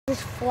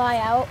Just fly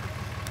out?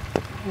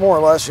 More or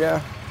less, yeah.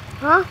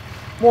 Huh?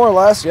 More or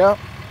less, yeah.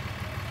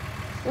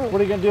 Ooh. What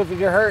are you gonna do if you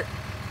get hurt?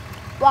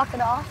 Walk it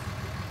off.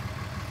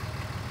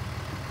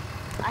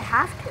 I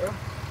have to.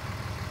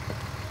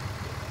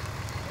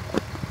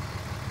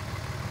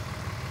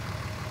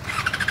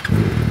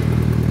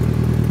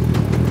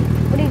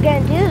 What are you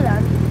gonna do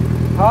then?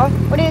 Huh?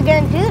 What are you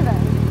gonna do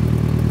then?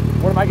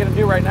 What am I gonna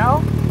do right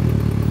now?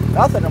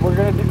 Nothing. We're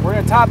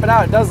gonna top it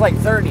out. It does like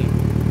 30.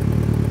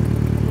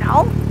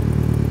 No.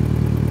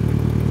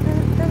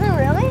 Does it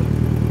really?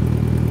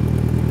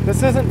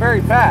 This isn't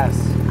very fast.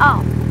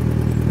 Oh.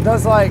 It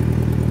does like,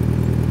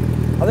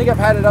 I think I've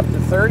had it up to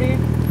 30.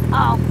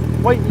 Oh.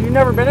 Wait, you've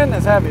never been in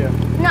this, have you?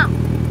 No.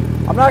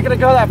 I'm not gonna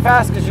go that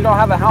fast because you don't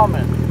have a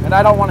helmet, and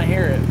I don't want to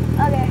hear it.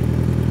 Okay.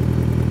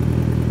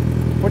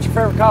 What's your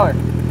favorite color?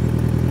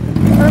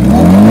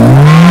 Purple.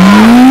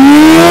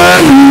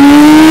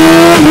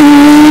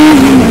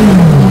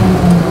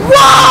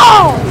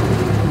 Whoa!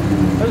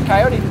 There's a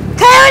coyote.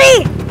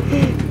 Coyote!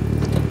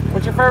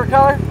 What's your favorite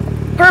color?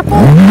 Purple.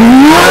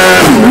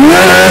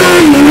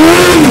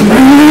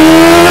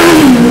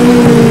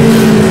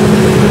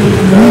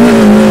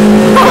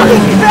 Holy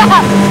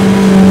crap!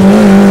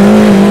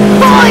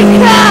 Holy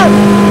crap!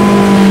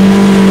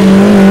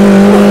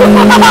 Holy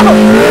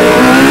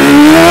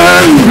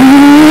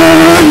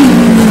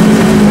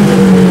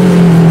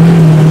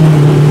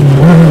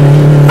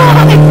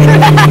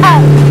crap!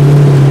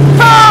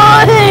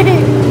 Holy!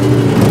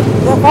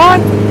 Is that fun?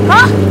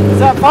 Huh? Is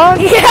that fun?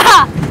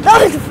 Yeah! That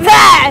was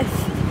fast!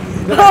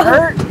 Did it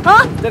hurt?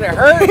 Huh? Did it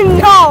hurt?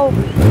 No!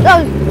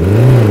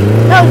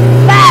 That was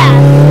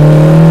fast!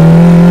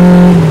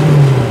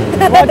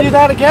 You want to do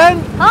that again?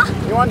 Huh?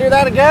 You want to do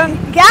that again?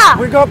 Yeah!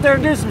 We go up there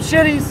and do some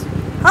shitties.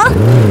 Huh?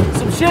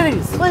 Some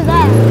shitties. What is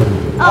that?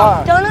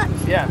 Oh,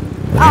 donuts? Yeah.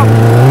 Oh.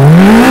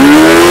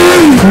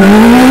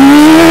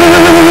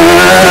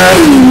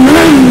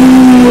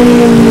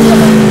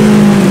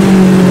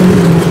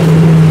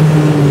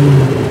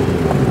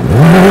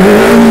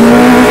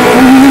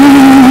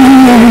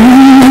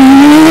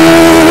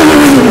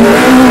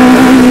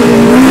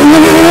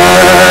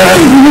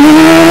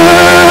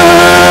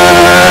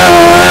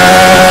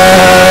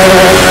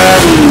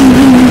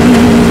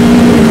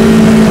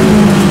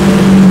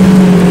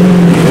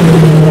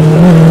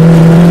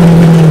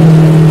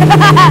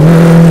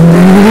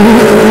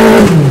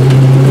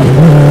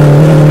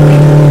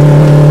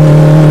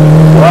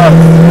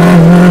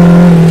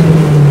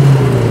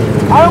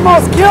 I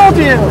almost killed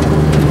you.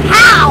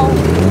 How?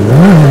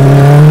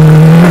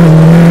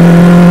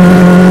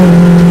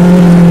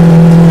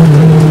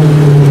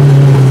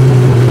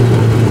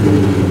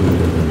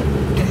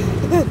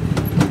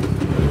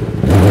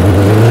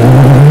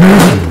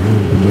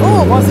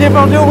 Want to see if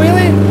I'll do a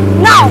wheelie?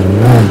 No!